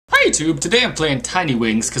Hi YouTube, today I'm playing Tiny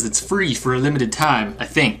Wings because it's free for a limited time, I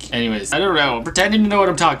think. Anyways, I don't know, I'm pretending to know what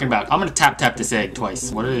I'm talking about. I'm gonna tap this egg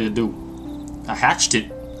twice. What did it do? I hatched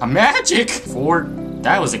it. A magic! 4,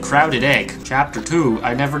 that was a crowded egg. Chapter 2,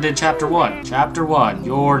 I never did chapter 1. Chapter 1,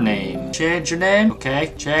 your name. Change your name?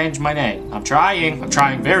 Okay, change my name. I'm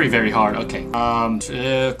trying very, very hard. Okay,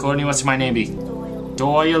 Courtney, what's my name be?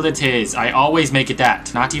 Doyle it is. I always make it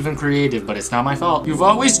that. Not even creative, but it's not my fault. You've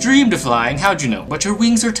always dreamed of flying. How'd you know? But your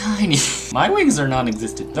wings are tiny. My wings are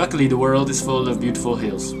non-existent. Luckily, the world is full of beautiful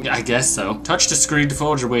hills. I guess so. Touch the screen to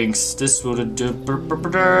fold your wings. This would do.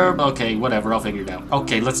 Okay, whatever. I'll figure it out.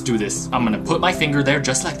 Okay, let's do this. I'm gonna put my finger there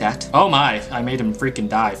just like that. Oh my! I made him freaking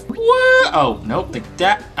dive. What? Oh, nope. Like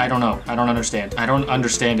that. I don't know. I don't understand. I don't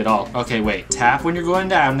understand at all. Okay, wait. Tap when you're going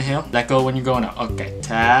down the hill. Let go when you're going up. Okay.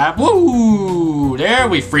 Tap. Woo! There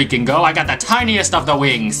we freaking go. I got the tiniest of the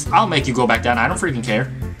wings. I'll make you go back down. I don't freaking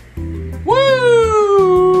care. Woo!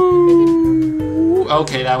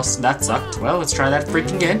 Okay, that sucked. Well, let's try that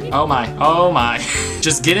freaking again. Oh my. Oh my.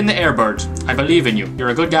 Just get in the air, bird. I believe in you. You're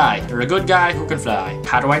a good guy. You're a good guy who can fly.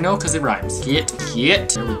 How do I know? Because it rhymes. Get.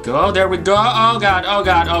 There we go. There we go. Oh god. Oh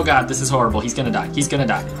god. Oh god. This is horrible. He's gonna die. He's gonna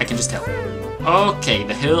die. I can just tell. Okay,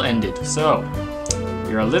 the hill ended. So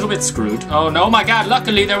you're a little bit screwed. Oh no, my god,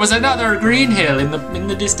 luckily there was another green hill in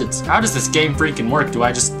the distance. How does this game freaking work? Do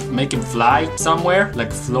I just make him fly somewhere?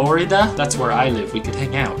 Like Florida? That's where I live. We could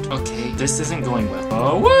hang out. Okay, this isn't going well.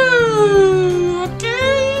 Oh, woo!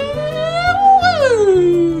 Okay,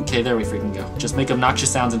 woo! Okay, there we freaking go. Just make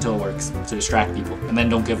obnoxious sounds until it works to distract people. And then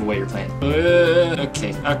don't give away your plan.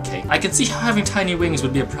 Okay. I can see how having tiny wings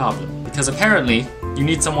would be a problem. Because apparently, you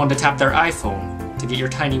need someone to tap their iPhone to get your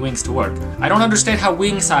tiny wings to work. I don't understand how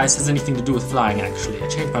wing size has anything to do with flying, actually. I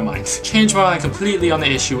changed my mind. Changed my mind completely on the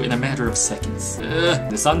issue in a matter of seconds.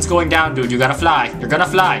 The sun's going down, dude. You gotta fly. You're gonna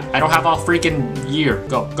fly. I don't have all freaking year.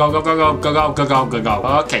 Go.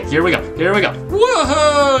 Okay, here we go.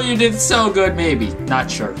 Whoa! You did so good, maybe.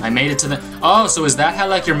 Not sure. I made it to the... Oh, so is that how,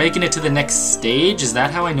 like, you're making it to the next stage? Is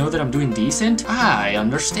that how I know that I'm doing decent? I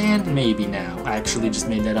understand maybe now. I actually just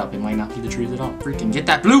made that up. It might not be the truth at all. Freaking get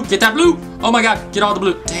that blue! Get that blue! Oh my god! Get all the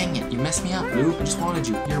blue. Dang it, you messed me up, blue. I just wanted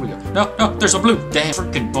you. Here we go. No, there's a blue. Dang,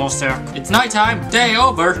 freaking bullsack. It's nighttime. Day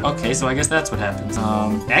over. Okay, so I guess that's what happens.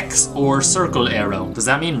 X or circle arrow. Does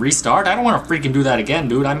that mean restart? I don't want to freaking do that again,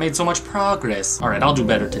 dude. I made so much progress. Alright, I'll do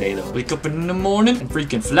better today, though. Wake up in the morning and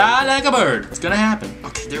freaking fly like a bird. It's gonna happen.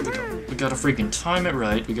 Okay, there we go. We gotta freaking time it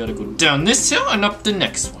right. We gotta go down this hill and up the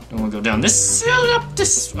next one. Then we'll go down this hill and up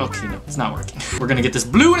this... Okay, no, it's not working. We're gonna get this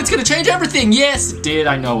blue and it's gonna change everything. Yes, it did.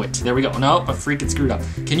 I know it. There we go. No, I freaking screwed up.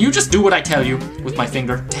 Can you just do what I tell you with my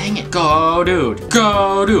finger? Dang it. Go, dude.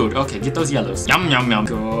 Go, dude. Okay, get those yellows. Yum, yum, yum.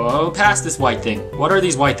 Go past this white thing. What are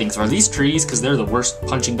these white things? Are these trees? Because they're the worst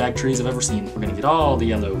punching bag trees I've ever seen. We're gonna get all the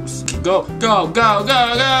yellows. Okay, go.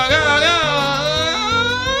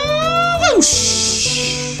 Whoosh!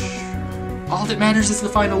 All that matters is the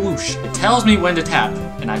final whoosh. It tells me when to tap,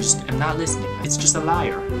 and I just am not listening. It's just a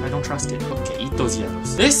liar. I don't trust it. Okay, eat those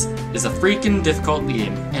yellows. This is a freaking difficult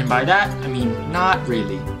game, and by that, I mean not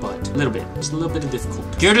really, but a little bit. Just a little bit of difficult.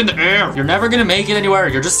 Get in the air! You're never gonna make it anywhere.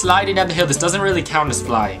 You're just sliding down the hill. This doesn't really count as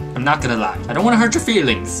flying. I'm not gonna lie. I don't want to hurt your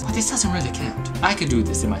feelings. But this doesn't really count. I could do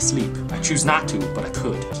this in my sleep. I choose not to, but I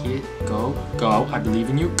could. Get, go. I believe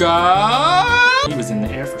in you. Go! He was in the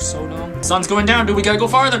air for so long. The sun's going down, dude. We gotta go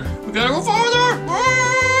farther.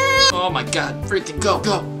 Oh my god. Freaking go,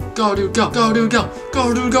 dude. Go, dude.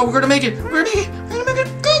 We're gonna make it. Go.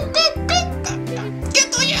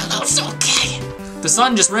 Get the yellows. Okay. The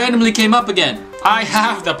sun just randomly came up again. I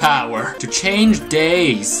have the power to change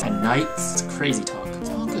days and nights. It's crazy talk. It's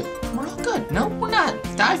all good. We're all good. No, we're not.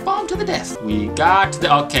 Dive bomb to the death. We got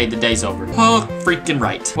the... Okay, the day's over. Oh, freaking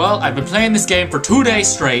right. Well, I've been playing this game for 2 days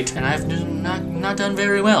straight, and I've not done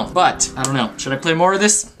very well. But, I don't know. Should I play more of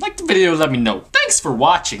this? Like the video, let me know. Thanks for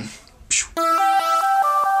watching.